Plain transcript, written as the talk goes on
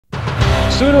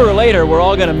sooner or later, we're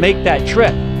all going to make that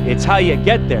trip. It's how you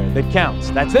get there that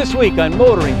counts. That's this week on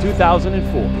Motoring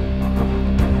 2004.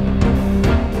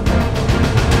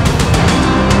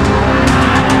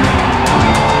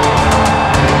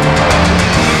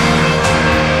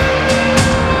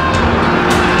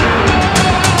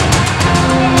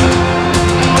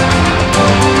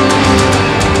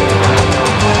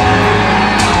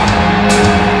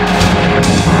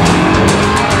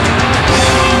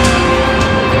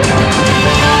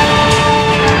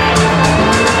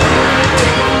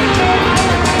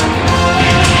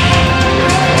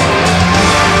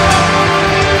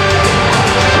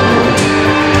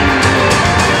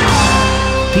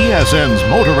 PSN's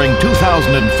Motoring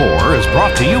 2004 is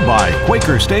brought to you by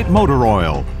Quaker State Motor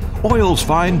Oil. Oils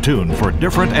fine-tuned for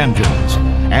different engines.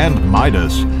 And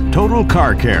Midas, Total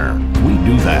Car Care. We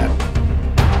do that.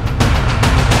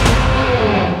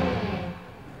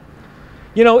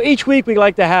 You know, each week we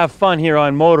like to have fun here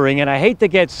on Motoring, and I hate to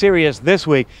get serious this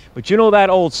week, but you know that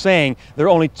old saying, there are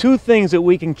only two things that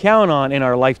we can count on in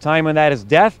our lifetime, and that is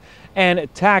death and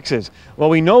taxes. Well,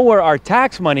 we know where our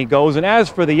tax money goes, and as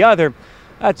for the other,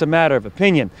 that's a matter of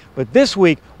opinion. But this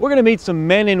week, we're going to meet some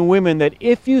men and women that,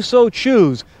 if you so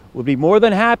choose, will be more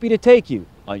than happy to take you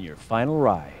on your final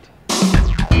ride.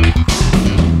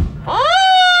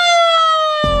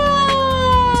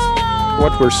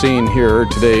 What we're seeing here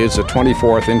today is the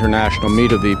 24th International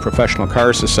Meet of the Professional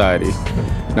Car Society.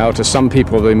 Now, to some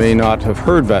people, they may not have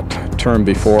heard that term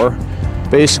before.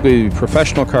 Basically, the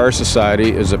Professional Car Society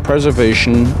is a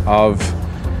preservation of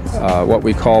what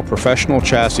we call professional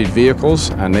chassis vehicles,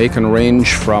 and they can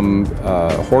range from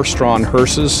horse-drawn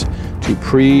hearses to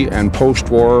pre- and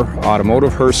post-war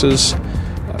automotive hearses,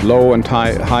 low and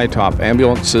high-top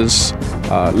ambulances,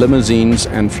 limousines,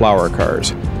 and flower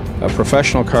cars. A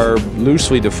professional car,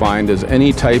 loosely defined, as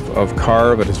any type of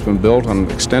car that has been built on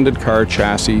an extended car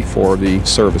chassis for the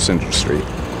service industry.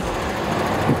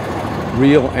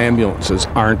 Real ambulances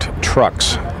aren't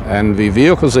trucks, and the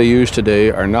vehicles they use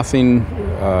today are nothing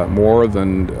more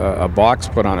than a box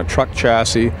put on a truck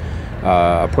chassis,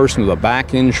 a person with a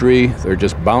back injury, they're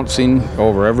just bouncing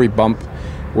over every bump,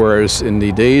 whereas in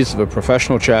the days of a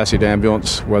professional chassis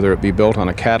ambulance, whether it be built on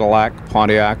a Cadillac,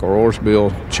 Pontiac, or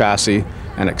Oldsmobile chassis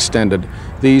and extended,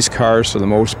 these cars, for the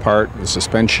most part, the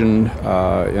suspension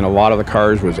in a lot of the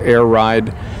cars was air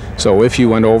ride, so if you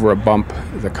went over a bump,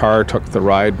 the car took the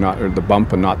ride, or the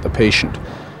bump, and not the patient.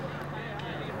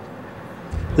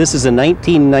 This is a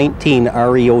 1919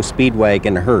 REO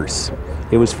Speedwagon hearse.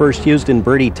 It was first used in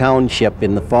Bertie Township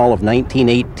in the fall of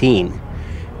 1918.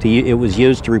 It was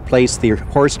used to replace the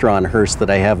horse-drawn hearse that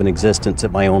I have in existence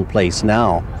at my own place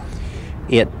now.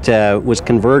 It was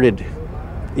converted,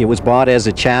 it was bought as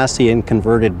a chassis and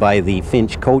converted by the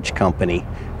Finch Coach Company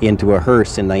into a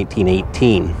hearse in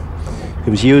 1918. It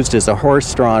was used as a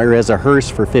horse-drawn or as a hearse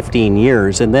for 15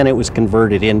 years, and then it was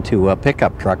converted into a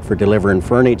pickup truck for delivering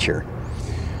furniture.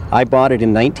 I bought it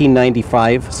in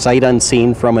 1995, sight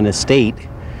unseen from an estate,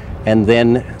 and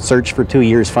then searched for 2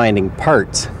 years finding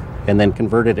parts, and then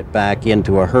converted it back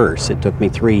into a hearse. It took me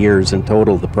 3 years in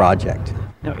total, the project.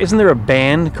 Now, isn't there a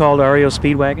band called REO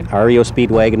Speedwagon? REO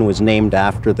Speedwagon was named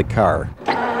after the car.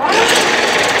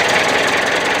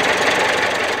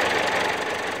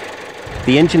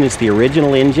 The engine is the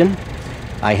original engine.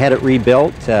 I had it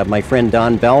rebuilt. My friend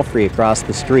Don Belfry across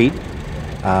the street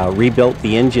rebuilt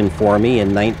the engine for me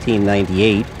in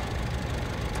 1998.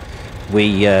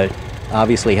 We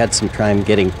obviously had some time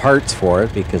getting parts for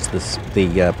it because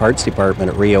the parts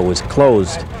department at REO was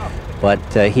closed, but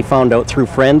he found out through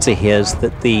friends of his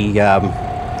that the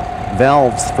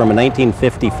valves from a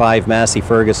 1955 Massey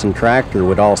Ferguson tractor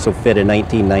would also fit a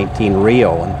 1919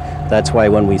 REO, and that's why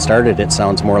when we started it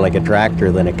sounds more like a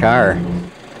tractor than a car.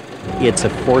 It's a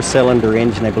 4-cylinder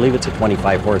engine. I believe it's a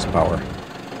 25 horsepower.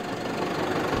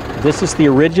 This is the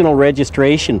original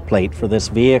registration plate for this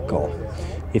vehicle.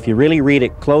 If you really read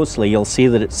it closely, you'll see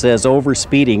that it says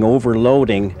overspeeding,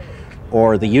 overloading,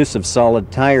 or the use of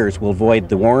solid tires will void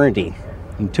the warranty.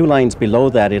 And 2 lines below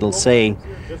that, it'll say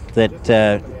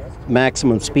that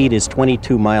maximum speed is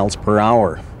 22 miles per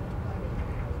hour.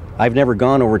 I've never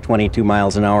gone over 22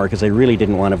 miles an hour because I really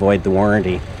didn't want to void the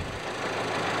warranty.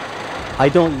 I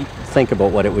don't think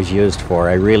about what it was used for.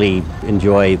 I really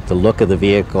enjoy the look of the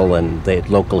vehicle and the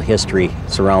local history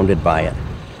surrounded by it.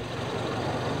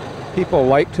 People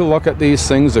like to look at these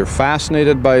things. They're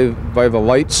fascinated by the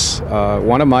lights.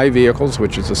 One of my vehicles,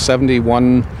 which is a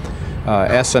 71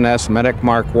 S&S Medic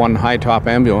Mark I high-top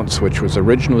ambulance, which was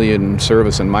originally in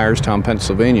service in Myerstown,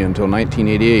 Pennsylvania until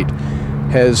 1988,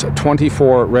 has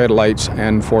 24 red lights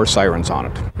and 4 sirens on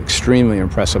it. Extremely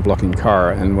impressive looking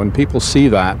car, and when people see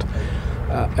that,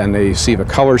 and they see the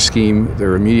color scheme,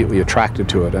 they're immediately attracted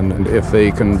to it. And if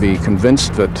they can be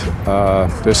convinced that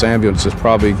this ambulance has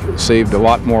probably saved a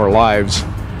lot more lives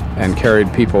and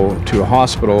carried people to a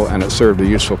hospital and it served a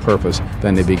useful purpose,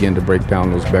 then they begin to break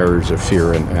down those barriers of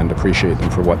fear and appreciate them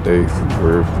for what they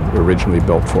were originally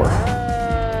built for.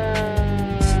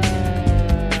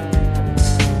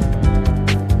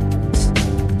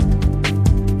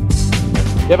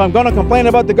 If I'm going to complain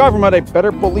about the government, I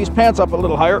better pull these pants up a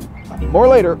little higher. More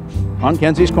later on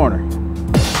Kenzie's Corner.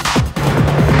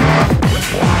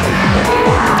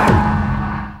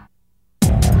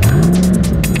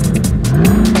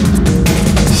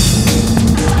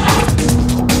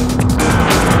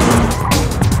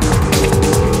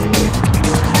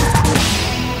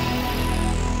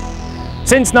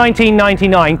 Since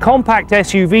 1999, compact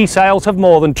SUV sales have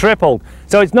more than tripled,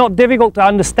 so it's not difficult to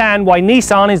understand why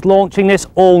Nissan is launching this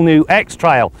all-new X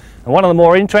Trail. And one of the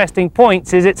more interesting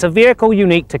points is it's a vehicle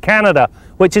unique to Canada,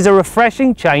 which is a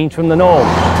refreshing change from the norm.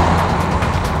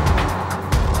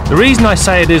 The reason I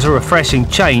say it is a refreshing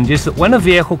change is that when a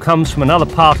vehicle comes from another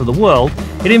part of the world,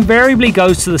 it invariably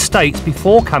goes to the States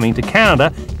before coming to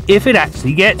Canada, if it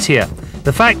actually gets here.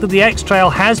 The fact that the X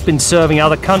Trail has been serving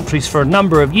other countries for a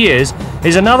number of years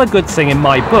is another good thing in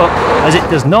my book, as it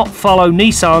does not follow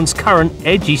Nissan's current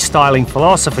edgy styling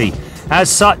philosophy. As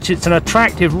such, it's an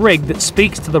attractive rig that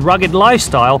speaks to the rugged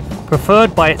lifestyle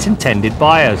preferred by its intended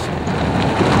buyers.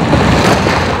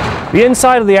 The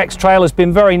inside of the X Trail has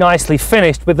been very nicely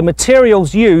finished, with the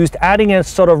materials used adding a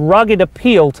sort of rugged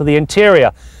appeal to the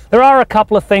interior. There are a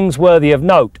couple of things worthy of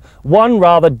note. One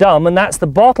rather dumb, and that's the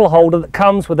bottle holder that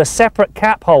comes with a separate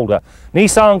cap holder.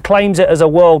 Nissan claims it as a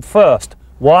world first.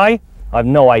 Why? I've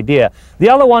no idea. The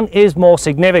other one is more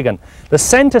significant. The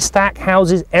center stack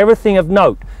houses everything of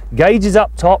note. Gauges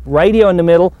up top, radio in the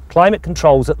middle, climate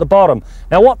controls at the bottom.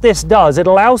 Now what this does, it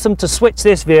allows them to switch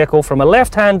this vehicle from a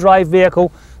left-hand drive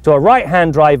vehicle to a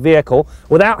right-hand drive vehicle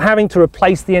without having to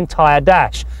replace the entire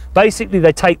dash. Basically,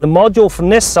 they take the module from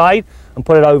this side and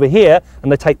put it over here,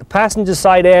 and they take the passenger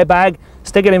side airbag,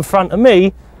 stick it in front of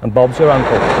me, and Bob's your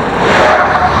uncle.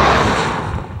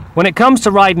 When it comes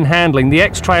to ride and handling, the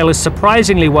X Trail is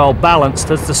surprisingly well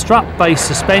balanced, as the strut-based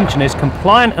suspension is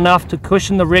compliant enough to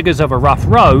cushion the rigours of a rough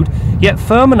road, yet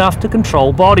firm enough to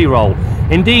control body roll.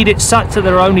 Indeed, it's such that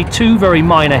there are only two very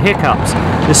minor hiccups.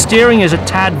 The steering is a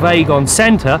tad vague on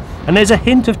centre, and there's a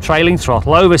hint of trailing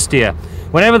throttle oversteer.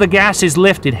 Whenever the gas is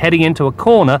lifted heading into a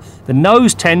corner, the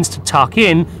nose tends to tuck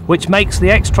in, which makes the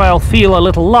X Trail feel a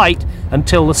little light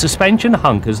until the suspension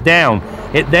hunkers down.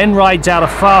 It then rides out a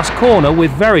fast corner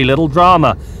with very little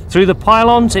drama. Through the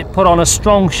pylons, it put on a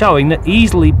strong showing that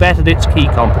easily bettered its key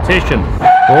competition.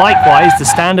 Likewise, the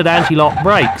standard anti-lock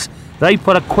brakes. They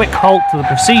put a quick halt to the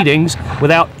proceedings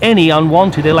without any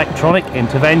unwanted electronic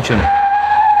intervention.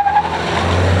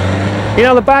 You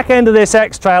know, the back end of this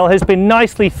X Trail has been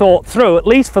nicely thought through, at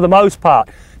least for the most part.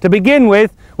 To begin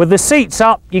with the seats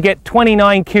up, you get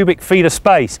 29 cubic feet of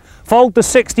space. Fold the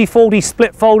 60-40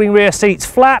 split folding rear seats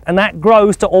flat, and that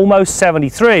grows to almost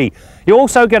 73. You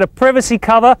also get a privacy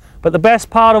cover, but the best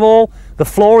part of all, the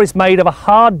floor is made of a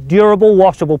hard, durable,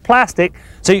 washable plastic,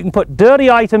 so you can put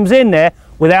dirty items in there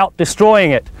without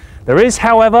destroying it. There is,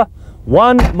 however,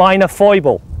 one minor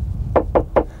foible.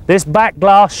 This back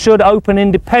glass should open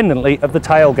independently of the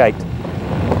tailgate.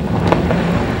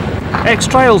 X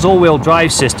Trail's all-wheel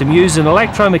drive system uses an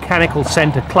electromechanical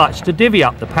center clutch to divvy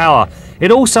up the power. It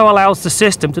also allows the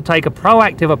system to take a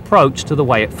proactive approach to the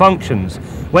way it functions.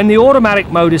 When the automatic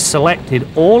mode is selected,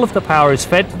 all of the power is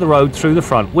fed to the road through the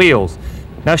front wheels.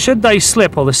 Now, should they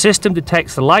slip or the system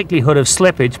detects the likelihood of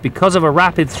slippage because of a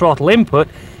rapid throttle input,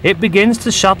 it begins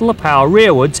to shuttle the power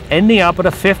rearwards, ending up at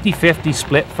a 50-50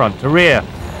 split front to rear.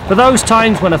 For those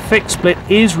times when a fixed split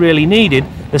is really needed,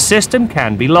 the system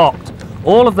can be locked.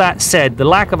 All of that said, the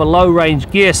lack of a low-range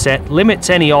gear set limits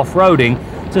any off-roading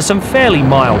to some fairly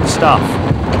mild stuff.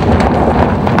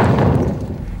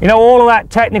 You know, all of that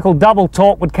technical double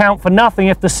talk would count for nothing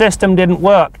if the system didn't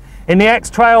work. In the X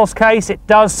Trail's case, it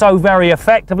does so very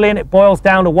effectively, and it boils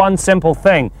down to one simple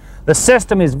thing. The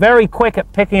system is very quick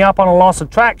at picking up on a loss of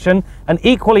traction and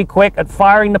equally quick at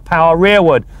firing the power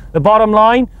rearward. The bottom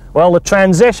line? Well, the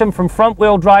transition from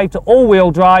front-wheel drive to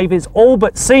all-wheel drive is all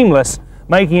but seamless,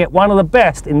 making it one of the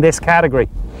best in this category.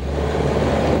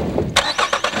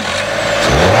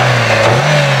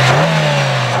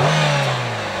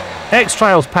 X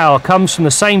Trail's power comes from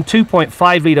the same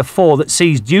 2.5 litre 4 that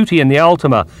sees duty in the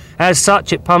Ultima. As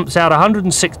such, it pumps out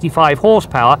 165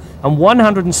 horsepower and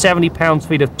 170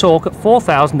 pounds-feet of torque at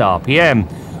 4,000 RPM.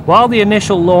 While the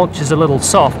initial launch is a little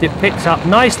soft, it picks up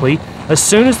nicely as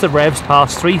soon as the revs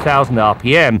pass 3000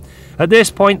 RPM. At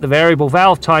this point, the variable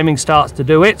valve timing starts to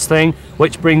do its thing,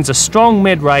 which brings a strong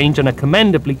mid-range and a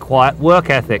commendably quiet work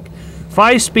ethic.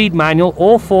 5-speed manual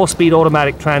or 4-speed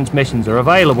automatic transmissions are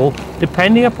available,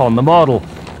 depending upon the model.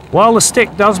 While the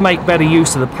stick does make better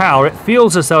use of the power, it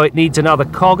feels as though it needs another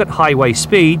cog at highway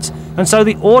speeds, and so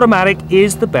the automatic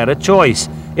is the better choice.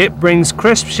 It brings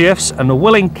crisp shifts and a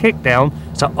willing kickdown,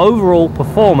 so overall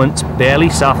performance barely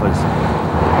suffers.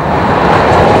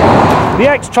 The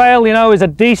X Trail, you know, is a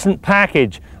decent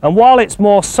package, and while it's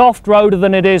more soft-roader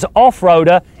than it is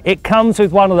off-roader, it comes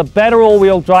with one of the better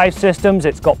all-wheel drive systems.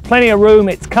 It's got plenty of room,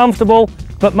 it's comfortable,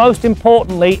 but most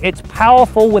importantly, it's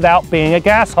powerful without being a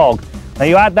gas hog. Now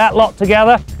you add that lot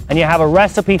together and you have a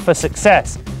recipe for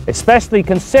success, especially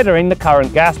considering the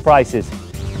current gas prices.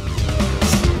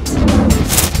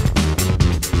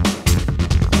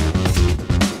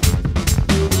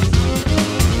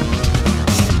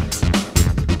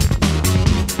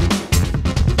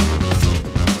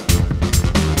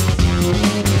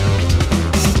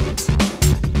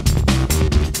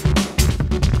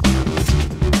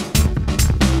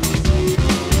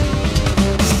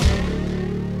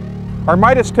 Our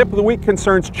Midas tip of the week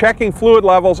concerns checking fluid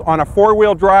levels on a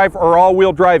four-wheel drive or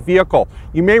all-wheel drive vehicle.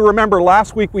 You may remember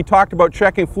last week we talked about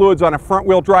checking fluids on a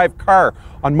front-wheel drive car.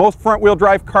 On most front-wheel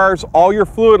drive cars, all your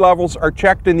fluid levels are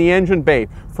checked in the engine bay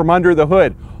from under the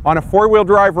hood. On a four-wheel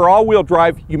drive or all-wheel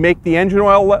drive, you make the engine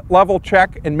oil level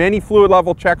check and many fluid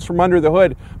level checks from under the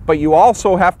hood, but you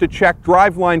also have to check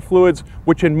driveline fluids,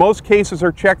 which in most cases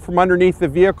are checked from underneath the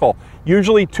vehicle.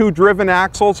 Usually 2 driven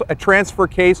axles, a transfer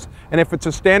case, and if it's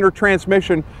a standard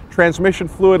transmission, transmission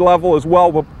fluid level as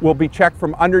well will be checked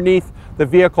from underneath the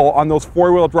vehicle on those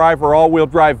four-wheel drive or all-wheel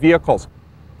drive vehicles.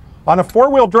 On a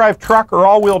four-wheel drive truck or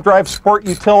all-wheel drive sport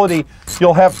utility,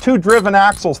 you'll have 2 driven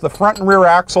axles, the front and rear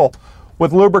axle,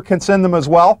 with lubricants in them as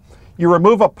well. You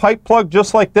remove a pipe plug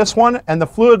just like this one, and the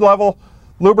fluid level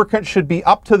lubricant should be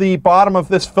up to the bottom of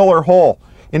this filler hole.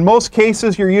 In most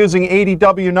cases, you're using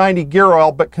 80W90 gear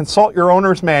oil, but consult your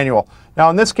owner's manual.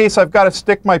 Now in this case, I've got to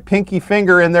stick my pinky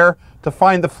finger in there to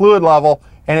find the fluid level,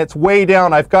 and it's way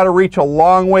down. I've got to reach a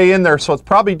long way in there, so it's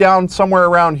probably down somewhere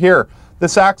around here.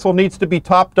 This axle needs to be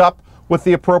topped up with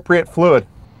the appropriate fluid.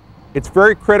 It's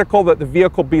very critical that the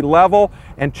vehicle be level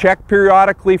and checked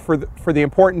periodically for the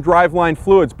important driveline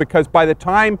fluids, because by the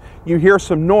time you hear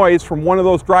some noise from one of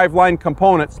those driveline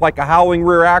components, like a howling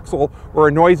rear axle or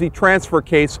a noisy transfer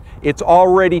case, it's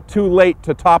already too late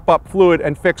to top up fluid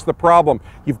and fix the problem.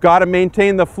 You've got to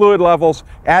maintain the fluid levels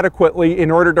adequately in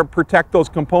order to protect those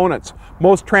components.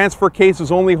 Most transfer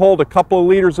cases only hold a couple of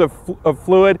liters of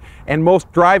fluid, and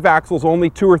most drive axles only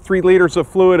 2 or 3 liters of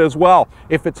fluid as well.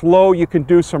 If it's low, you can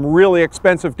do some really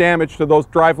expensive damage to those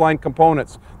driveline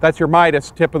components. That's your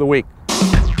Midas tip of the week.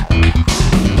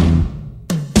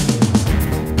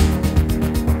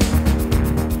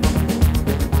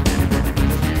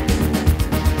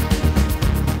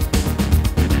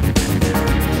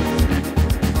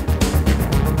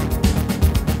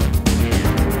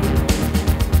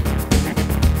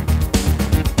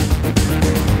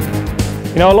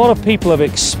 You know, a lot of people have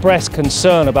expressed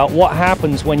concern about what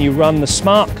happens when you run the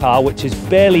smart car, which is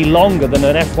barely longer than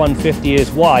an F-150 is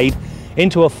wide,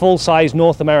 into a full-size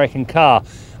North American car.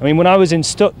 I mean, when I was in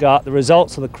Stuttgart, the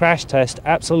results of the crash test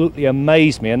absolutely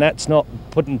amazed me, and that's not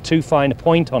putting too fine a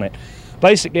point on it.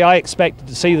 Basically, I expected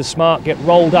to see the Smart get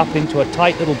rolled up into a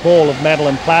tight little ball of metal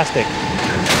and plastic.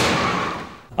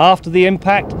 After the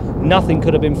impact, nothing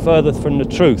could have been further from the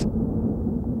truth.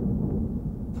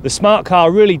 The Smart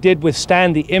car really did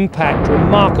withstand the impact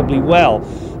remarkably well.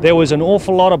 There was an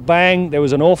awful lot of bang, there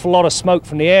was an awful lot of smoke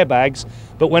from the airbags,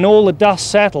 but when all the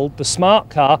dust settled, the Smart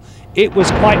car, it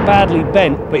was quite badly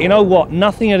bent, but you know what?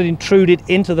 Nothing had intruded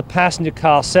into the passenger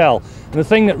car cell. And the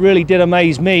thing that really did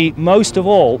amaze me most of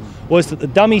all was that the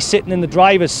dummy sitting in the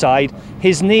driver's side,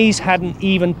 his knees hadn't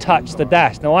even touched the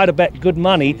dash. Now I'd have bet good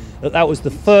money that that was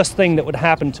the first thing that would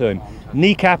happen to him.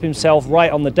 Kneecap himself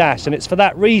right on the dash, and it's for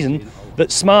that reason that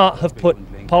Smart have put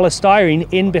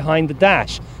polystyrene in behind the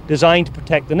dash, designed to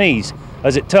protect the knees.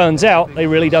 As it turns out, they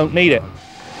really don't need it.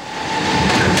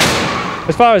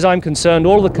 As far as I'm concerned,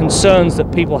 all the concerns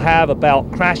that people have about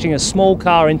crashing a small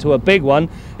car into a big one,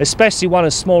 especially one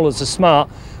as small as the Smart,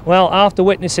 well, after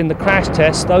witnessing the crash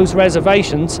test, those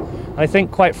reservations, I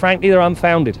think quite frankly, they're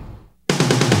unfounded.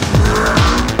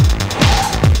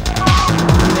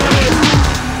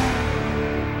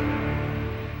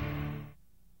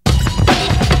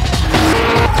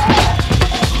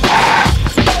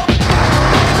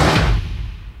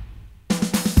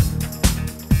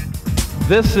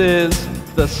 This is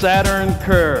the Saturn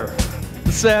Curve.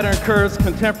 The Saturn Curve's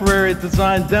contemporary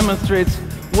design demonstrates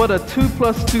what a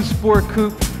 2+2 sport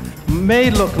coupe may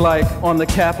look like on the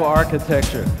Kappa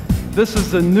architecture. This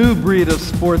is a new breed of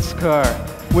sports car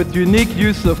with unique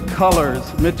use of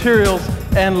colors, materials,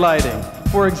 and lighting.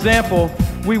 For example,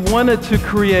 we wanted to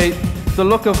create the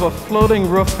look of a floating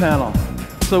roof panel,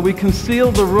 so we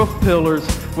concealed the roof pillars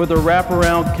with a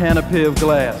wraparound canopy of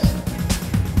glass.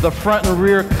 The front and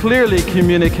rear clearly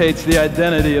communicates the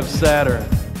identity of Saturn.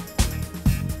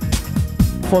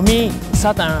 For me,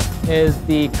 Saturn is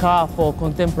the car for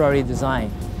contemporary design.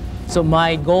 So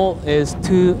my goal is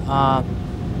to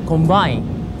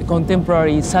combine the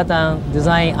contemporary Saturn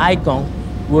design icon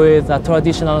with a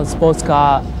traditional sports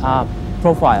car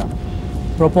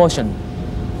proportion.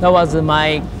 That was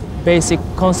my basic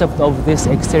concept of this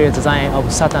exterior design of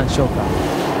Saturn show car.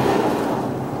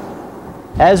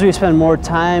 As we spend more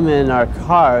time in our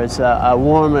cars, a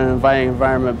warm and inviting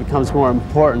environment becomes more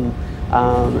important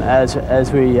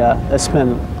as we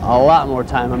spend a lot more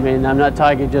time. I mean, I'm not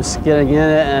talking just getting in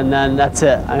it and then that's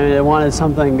it. I mean, I wanted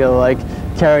something to like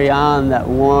carry on that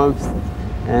warmth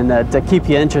and to keep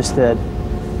you interested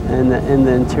in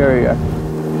the interior.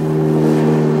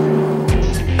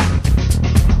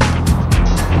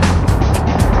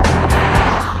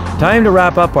 Time to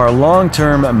wrap up our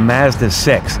long-term Mazda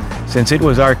 6. Since it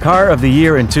was our car of the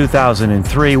year in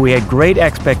 2003, we had great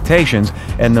expectations,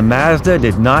 and the Mazda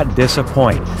did not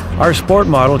disappoint. Our sport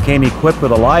model came equipped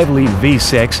with a lively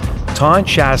V6, taunt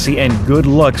chassis, and good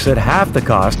looks at half the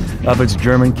cost of its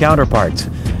German counterparts.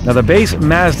 Now, the base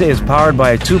Mazda is powered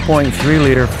by a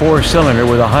 2.3-liter four-cylinder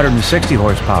with 160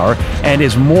 horsepower and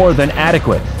is more than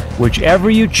adequate. Whichever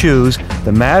you choose,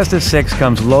 the Mazda 6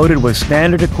 comes loaded with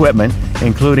standard equipment,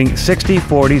 including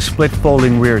 60/40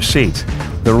 split-folding rear seats.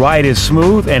 The ride is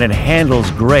smooth and it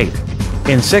handles great.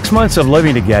 In 6 months of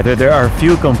living together, there are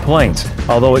few complaints,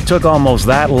 although it took almost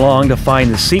that long to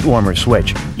find the seat warmer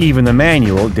switch. Even the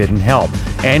manual didn't help.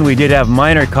 And we did have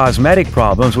minor cosmetic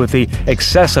problems with the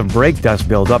excessive brake dust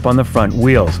buildup on the front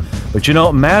wheels. But you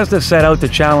know, Mazda set out to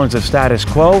challenge the status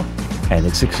quo, and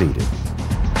it succeeded.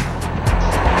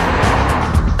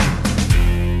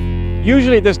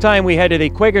 Usually at this time we head to the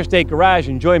Quaker State Garage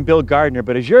and join Bill Gardiner,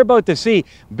 but as you're about to see,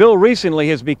 Bill recently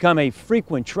has become a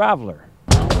frequent traveler.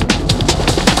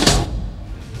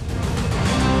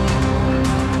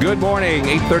 Good morning,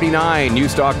 8:39,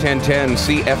 News Talk 1010,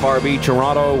 CFRB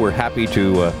Toronto. We're happy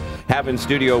to have in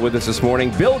studio with us this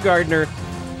morning Bill Gardiner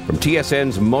from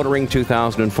TSN's Motoring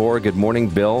 2004. Good morning,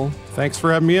 Bill. Thanks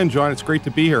for having me in, John. It's great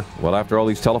to be here. Well, after all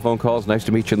these telephone calls, nice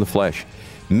to meet you in the flesh.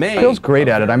 Bill's great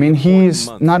at it. I mean, he's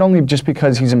not only just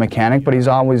because he's a mechanic, but he's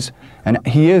always, and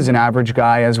he is an average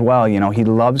guy as well. You know, he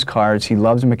loves cars, he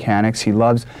loves mechanics, he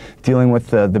loves dealing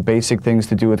with the basic things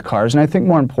to do with cars, and I think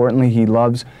more importantly, he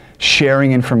loves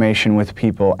sharing information with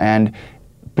people. And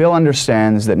Bill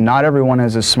understands that not everyone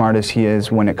is as smart as he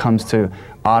is when it comes to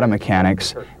auto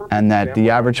mechanics, and that the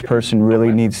average person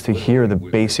really needs to hear the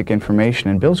basic information.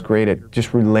 And Bill's great at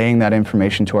just relaying that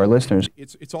information to our listeners.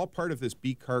 It's all part of this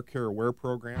Be Car Care Aware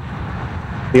program.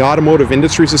 The Automotive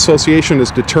Industries Association has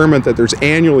determined that there's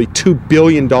annually $2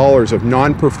 billion of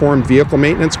non-performed vehicle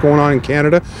maintenance going on in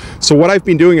Canada. So what I've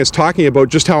been doing is talking about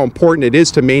just how important it is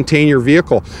to maintain your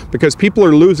vehicle, because people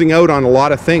are losing out on a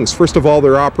lot of things. First of all,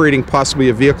 they're operating possibly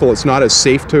a vehicle that's not as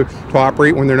safe to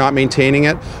operate when they're not maintaining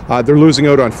it. They're losing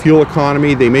out on fuel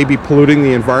economy. They may be polluting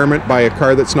the environment by a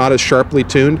car that's not as sharply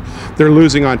tuned. They're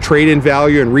losing on trade-in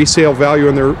value and resale value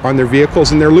on their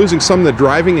vehicles, and they're losing some of the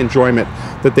driving enjoyment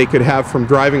that they could have from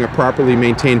driving a properly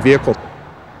maintained vehicle.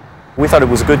 We thought it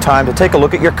was a good time to take a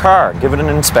look at your car, give it an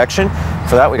inspection.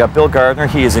 For that, we got Bill Gardiner.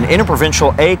 He is an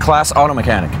interprovincial A-class auto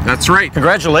mechanic. That's right.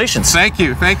 Congratulations. Thank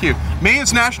you, thank you. May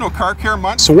is National Car Care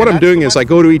Month. So what I'm doing is I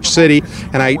go to each city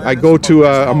and I go to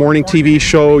a morning TV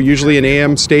show, usually an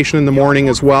AM station in the morning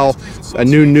as well, a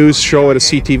new news show at a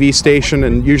CTV station,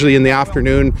 and usually in the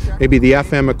afternoon, maybe the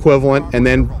FM equivalent, and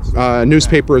then a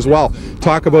newspaper as well.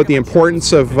 Talk about the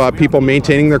importance of people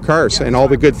maintaining their cars and all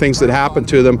the good things that happen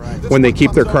to them when they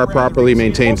keep their car properly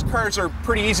maintained. Most cars are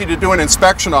pretty easy to do an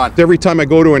inspection on. Every time I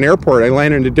go to an airport, I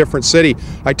land in a different city.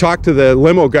 I talk to the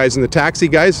limo guys and the taxi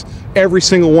guys. Every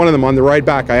single one of them on the ride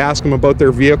back, I ask them about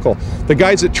their vehicle. The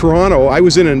guys at Toronto, I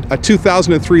was in a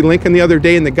 2003 Lincoln the other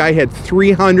day, and the guy had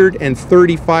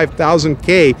 335,000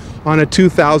 K on a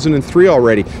 2003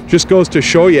 already. Just goes to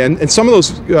show you. And some of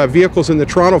those vehicles in the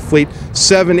Toronto fleet,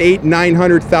 700, 800,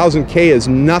 900,000 K is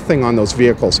nothing on those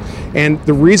vehicles. And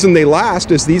the reason they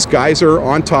last is these guys are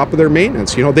on top of their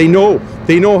maintenance. You know, they know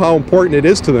how important it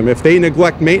is to them. If they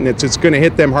neglect maintenance, it's going to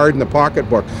hit them hard in the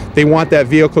pocketbook. They want that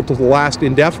vehicle to last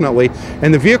indefinitely.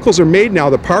 And the vehicles are made now,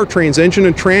 the powertrains, engine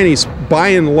and trannies, by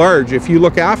and large, if you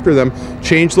look after them,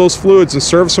 change those fluids and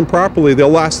service them properly, they'll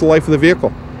last the life of the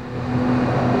vehicle.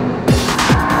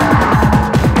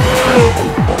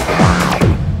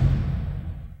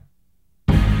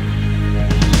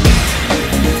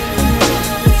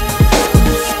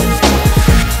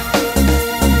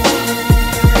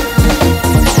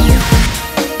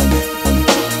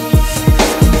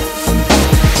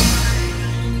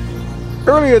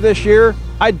 Earlier this year,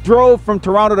 I drove from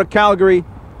Toronto to Calgary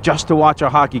just to watch a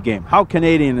hockey game. How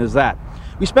Canadian is that?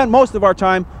 We spent most of our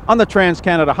time on the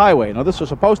Trans-Canada Highway. Now, this was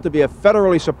supposed to be a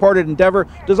federally supported endeavor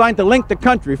designed to link the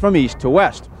country from east to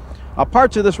west. Now,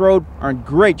 parts of this road are in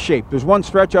great shape. There's one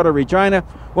stretch out of Regina.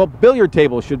 Well, billiard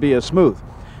tables should be as smooth.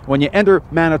 When you enter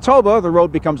Manitoba, the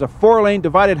road becomes a 4-lane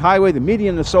divided highway. The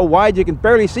median is so wide you can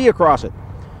barely see across it.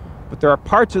 But there are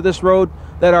parts of this road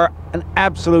that are an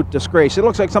absolute disgrace. It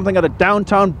looks like something out of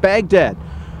downtown Baghdad.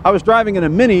 I was driving in a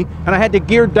Mini and I had to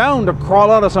gear down to crawl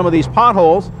out of some of these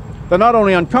potholes. They're not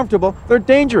only uncomfortable, they're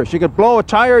dangerous. You could blow a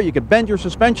tire, you could bend your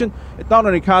suspension. It not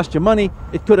only costs you money,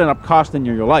 it could end up costing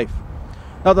you your life.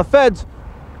 Now, the feds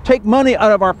take money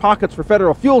out of our pockets for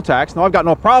federal fuel tax. Now, I've got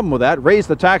no problem with that. Raise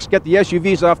the tax, get the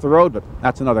SUVs off the road, but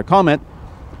that's another comment.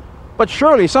 But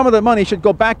surely some of the money should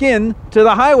go back in to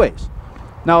the highways.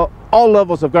 Now, all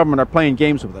levels of government are playing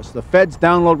games with us. The feds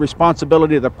download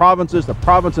responsibility to the provinces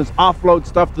offload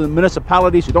stuff to the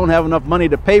municipalities who don't have enough money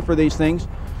to pay for these things.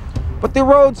 But the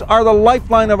roads are the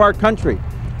lifeline of our country.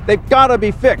 They've got to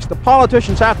be fixed. The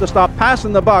politicians have to stop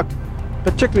passing the buck,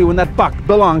 particularly when that buck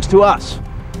belongs to us.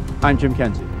 I'm Jim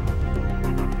Kenzie.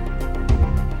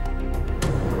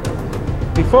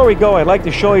 Before we go, I'd like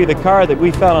to show you the car that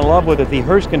we fell in love with at the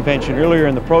Hearst convention earlier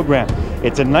in the program.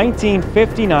 It's a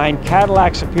 1959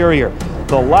 Cadillac Superior,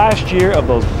 the last year of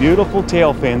those beautiful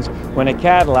tail fins when a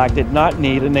Cadillac did not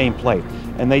need a nameplate.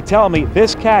 And they tell me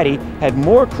this Caddy had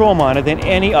more chrome on it than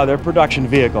any other production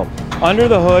vehicle. Under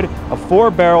the hood, a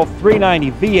 4-barrel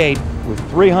 390 V8 with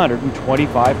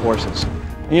 325 horses.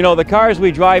 And you know, the cars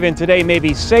we drive in today may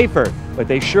be safer, but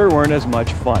they sure weren't as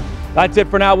much fun. That's it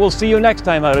for now. We'll see you next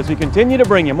time out as we continue to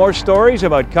bring you more stories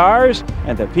about cars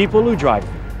and the people who drive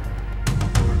them.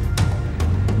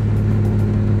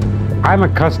 I'm a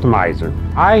customizer.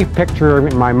 I picture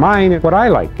in my mind what I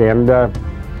like, and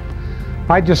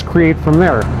I just create from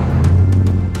there.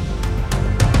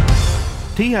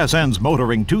 TSN's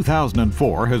Motoring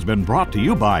 2004 has been brought to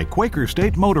you by Quaker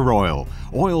State Motor Oil,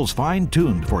 oils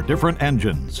fine-tuned for different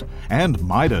engines, and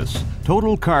Midas,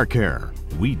 Total Car Care.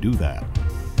 We do that.